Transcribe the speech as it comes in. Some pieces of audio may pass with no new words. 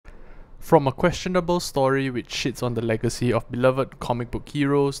From a questionable story which shits on the legacy of beloved comic book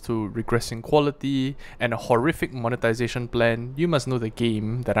heroes to regressing quality and a horrific monetization plan, you must know the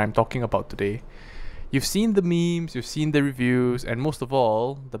game that I'm talking about today. You've seen the memes, you've seen the reviews, and most of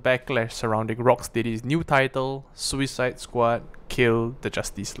all, the backlash surrounding Rocksteady's new title, Suicide Squad: Kill the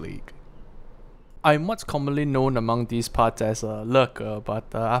Justice League. I'm what's commonly known among these parts as a lurker,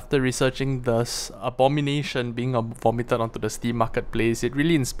 but after researching this abomination being vomited onto the Steam marketplace, it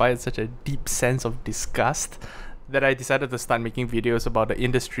really inspired such a deep sense of disgust that I decided to start making videos about the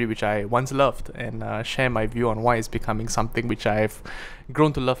industry which I once loved and share my view on why it's becoming something which I've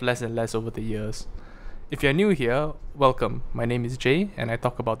grown to love less and less over the years. If you're new here, welcome. My name is Jay and I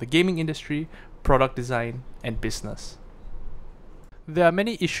talk about the gaming industry, product design, and business. There are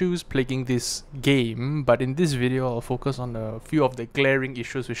many issues plaguing this game, but in this video I'll focus on a few of the glaring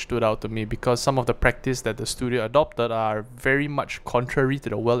issues which stood out to me because some of the practice that the studio adopted are very much contrary to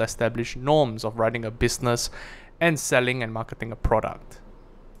the well-established norms of running a business and selling and marketing a product.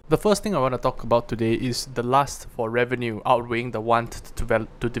 The first thing I want to talk about today is the lust for revenue outweighing the want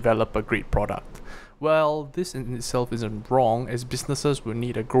to develop a great product. Well, this in itself isn't wrong, as businesses will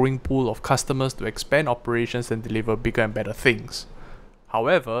need a growing pool of customers to expand operations and deliver bigger and better things.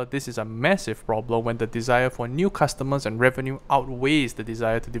 However, this is a massive problem when the desire for new customers and revenue outweighs the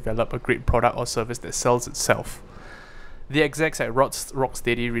desire to develop a great product or service that sells itself. The execs at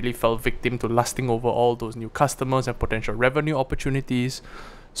Rocksteady really fell victim to lusting over all those new customers and potential revenue opportunities,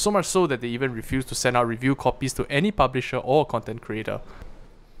 so much so that they even refused to send out review copies to any publisher or content creator.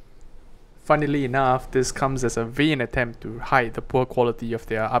 Funnily enough, this comes as a vain attempt to hide the poor quality of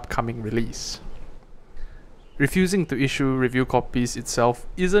their upcoming release. Refusing to issue review copies itself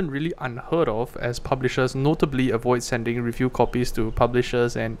isn't really unheard of, as publishers notably avoid sending review copies to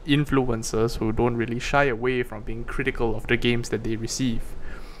publishers and influencers who don't really shy away from being critical of the games that they receive.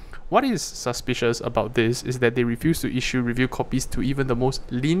 What is suspicious about this is that they refuse to issue review copies to even the most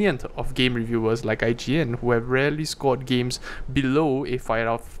lenient of game reviewers like IGN, who have rarely scored games below a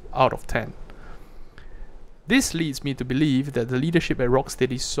 5 out of 10. This leads me to believe that the leadership at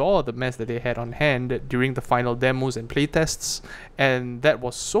Rocksteady saw the mess that they had on hand during the final demos and playtests, and that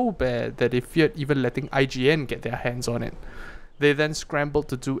was so bad that they feared even letting IGN get their hands on it. They then scrambled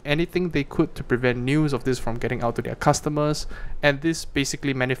to do anything they could to prevent news of this from getting out to their customers, and this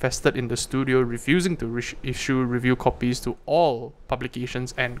basically manifested in the studio refusing to issue review copies to all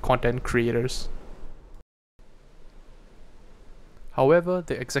publications and content creators. However,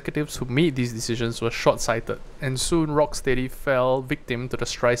 the executives who made these decisions were short-sighted, and soon Rocksteady fell victim to the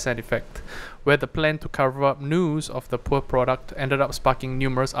Streisand effect, where the plan to cover up news of the poor product ended up sparking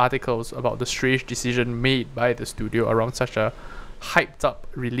numerous articles about the strange decision made by the studio around such a hyped-up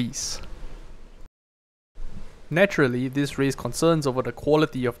release. Naturally, this raised concerns over the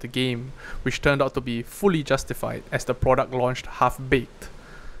quality of the game, which turned out to be fully justified as the product launched half-baked.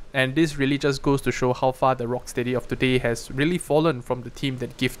 And this really just goes to show how far the Rocksteady of today has really fallen from the team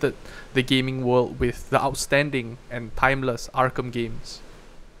that gifted the gaming world with the outstanding and timeless Arkham games.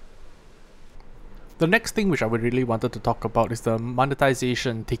 The next thing which I would really wanted to talk about is the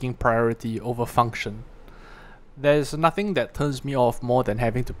monetization taking priority over function. There's nothing that turns me off more than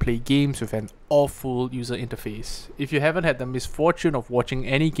having to play games with an awful user interface. If you haven't had the misfortune of watching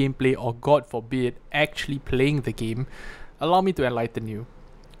any gameplay or, God forbid, actually playing the game, allow me to enlighten you.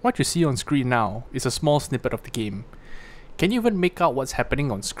 What you see on screen now is a small snippet of the game. Can you even make out what's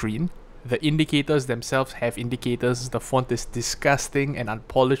happening on screen? The indicators themselves have indicators, the font is disgusting and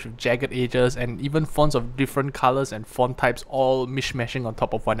unpolished with jagged edges, and even fonts of different colors and font types all mishmashing on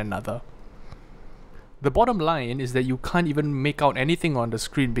top of one another. The bottom line is that you can't even make out anything on the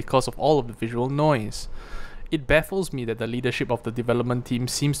screen because of all of the visual noise. It baffles me that the leadership of the development team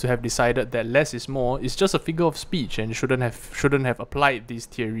seems to have decided that less is more is just a figure of speech and shouldn't have applied this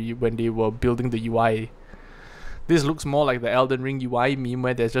theory when they were building the UI. This looks more like the Elden Ring UI meme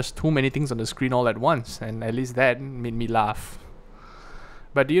where there's just too many things on the screen all at once, and at least that made me laugh.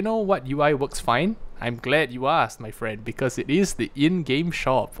 But do you know what UI works fine? I'm glad you asked, my friend, because it is the in-game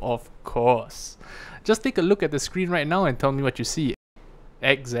shop, of course. Just take a look at the screen right now and tell me what you see.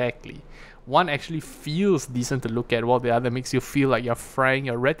 Exactly. One actually feels decent to look at while the other makes you feel like you're frying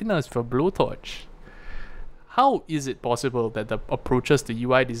your retinas with a blowtorch. How is it possible that the approaches to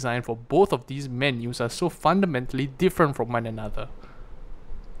UI design for both of these menus are so fundamentally different from one another?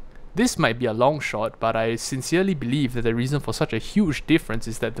 This might be a long shot, but I sincerely believe that the reason for such a huge difference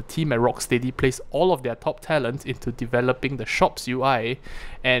is that the team at Rocksteady placed all of their top talent into developing the shop's UI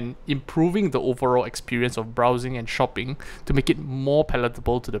and improving the overall experience of browsing and shopping to make it more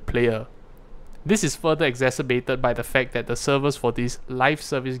palatable to the player. This is further exacerbated by the fact that the servers for this live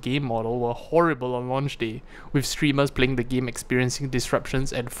service game model were horrible on launch day, with streamers playing the game experiencing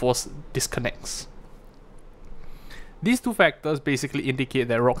disruptions and forced disconnects. These two factors basically indicate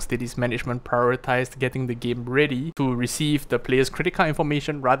that Rocksteady's management prioritized getting the game ready to receive the player's credit card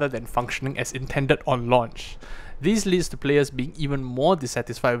information rather than functioning as intended on launch. This leads to players being even more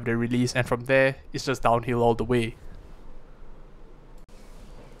dissatisfied with the release, and from there, it's just downhill all the way.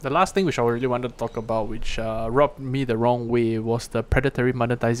 The last thing which I really wanted to talk about, which rubbed me the wrong way, was the predatory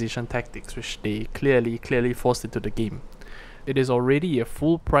monetization tactics which they clearly forced into the game. It is already a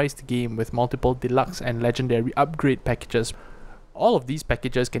full-priced game with multiple deluxe and legendary upgrade packages. All of these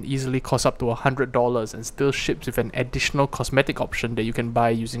packages can easily cost up to $100 and still ships with an additional cosmetic option that you can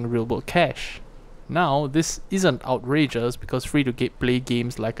buy using real-world cash. Now, this isn't outrageous because free-to-play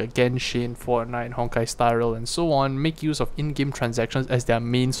games like Genshin, Fortnite, Honkai Star Rail and so on make use of in-game transactions as their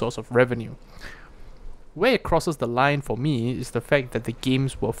main source of revenue. Where it crosses the line for me is the fact that the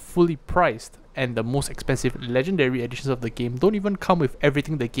games were fully priced and the most expensive legendary editions of the game don't even come with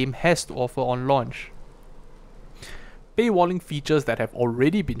everything the game has to offer on launch. Paywalling features that have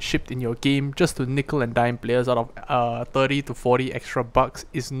already been shipped in your game just to nickel and dime players out of 30 to 40 extra bucks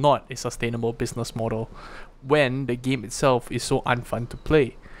is not a sustainable business model when the game itself is so unfun to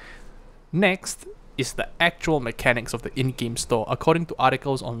play. Next is the actual mechanics of the in-game store. According to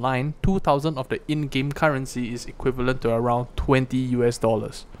articles online, 2,000 of the in-game currency is equivalent to around $20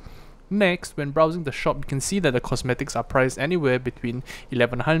 US. Next, when browsing the shop, you can see that the cosmetics are priced anywhere between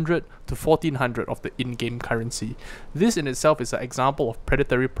 1,100 to 1,400 of the in-game currency. This in itself is an example of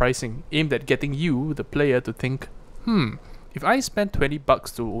predatory pricing aimed at getting you, the player, to think, if I spend 20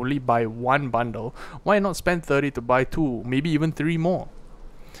 bucks to only buy one bundle, why not spend 30 to buy two, maybe even three more?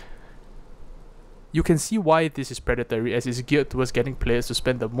 You can see why this is predatory, as it's geared towards getting players to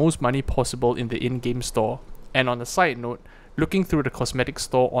spend the most money possible in the in-game store. And on a side note, looking through the cosmetic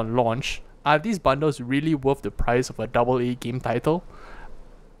store on launch, are these bundles really worth the price of a AA game title?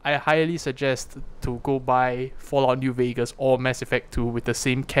 I highly suggest to go buy Fallout New Vegas or Mass Effect 2 with the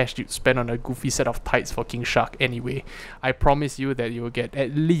same cash you'd spend on a goofy set of tights for King Shark anyway. I promise you that you will get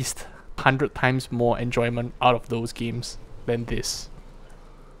at least 100 times more enjoyment out of those games than this.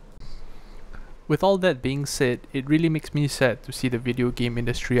 With all that being said, it really makes me sad to see the video game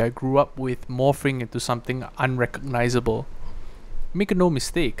industry I grew up with morphing into something unrecognizable. Make no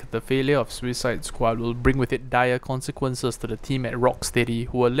mistake, the failure of Suicide Squad will bring with it dire consequences to the team at Rocksteady,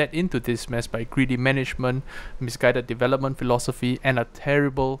 who were led into this mess by greedy management, misguided development philosophy, and a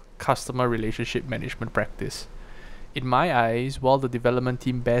terrible customer relationship management practice. In my eyes, while the development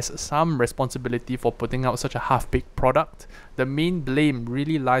team bears some responsibility for putting out such a half-baked product, the main blame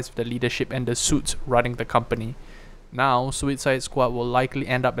really lies with the leadership and the suits running the company. Now, Suicide Squad will likely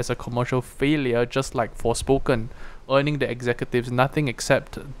end up as a commercial failure just like Forspoken, earning the executives nothing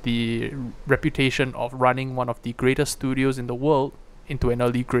except the reputation of running one of the greatest studios in the world into an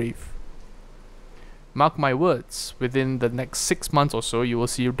early grave. Mark my words, within the next 6 months or so, you will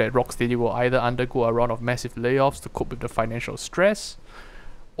see that Rocksteady will either undergo a round of massive layoffs to cope with the financial stress,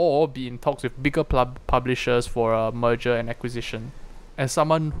 or be in talks with bigger publishers for a merger and acquisition. As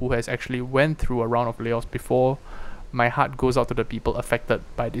someone who has actually went through a round of layoffs before, my heart goes out to the people affected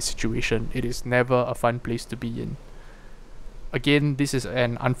by this situation. It is never a fun place to be in. Again, this is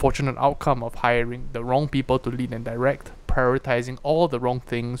an unfortunate outcome of hiring the wrong people to lead and direct, prioritizing all the wrong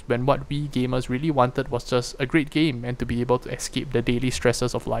things when what we gamers really wanted was just a great game and to be able to escape the daily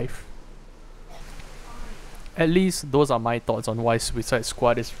stresses of life. At least those are my thoughts on why Suicide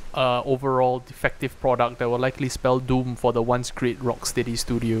Squad is an overall defective product that will likely spell doom for the once great Rocksteady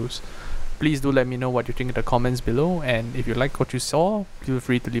studios. Please do let me know what you think in the comments below, and if you like what you saw, feel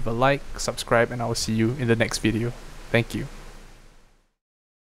free to leave a like, subscribe, and I will see you in the next video. Thank you.